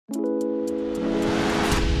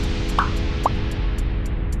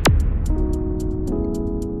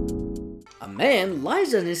man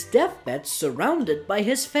lies on his deathbed surrounded by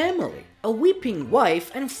his family, a weeping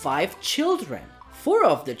wife and 5 children. 4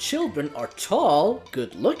 of the children are tall,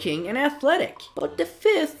 good-looking, and athletic, but the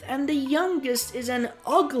 5th and the youngest is an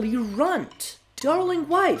ugly runt. "Darling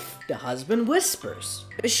wife," the husband whispers,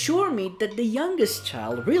 "assure me that the youngest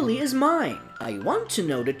child really is mine. I want to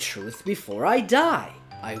know the truth before I die.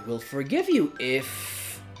 I will forgive you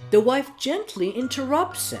if..." The wife gently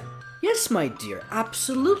interrupts him. "Yes, my dear,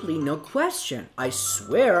 absolutely no question. I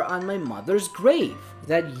swear on my mother's grave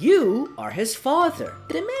that you are his father."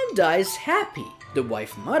 The man dies happy. The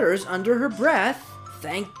wife mutters under her breath,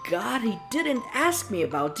 "Thank God he didn't ask me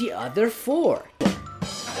about the other 4.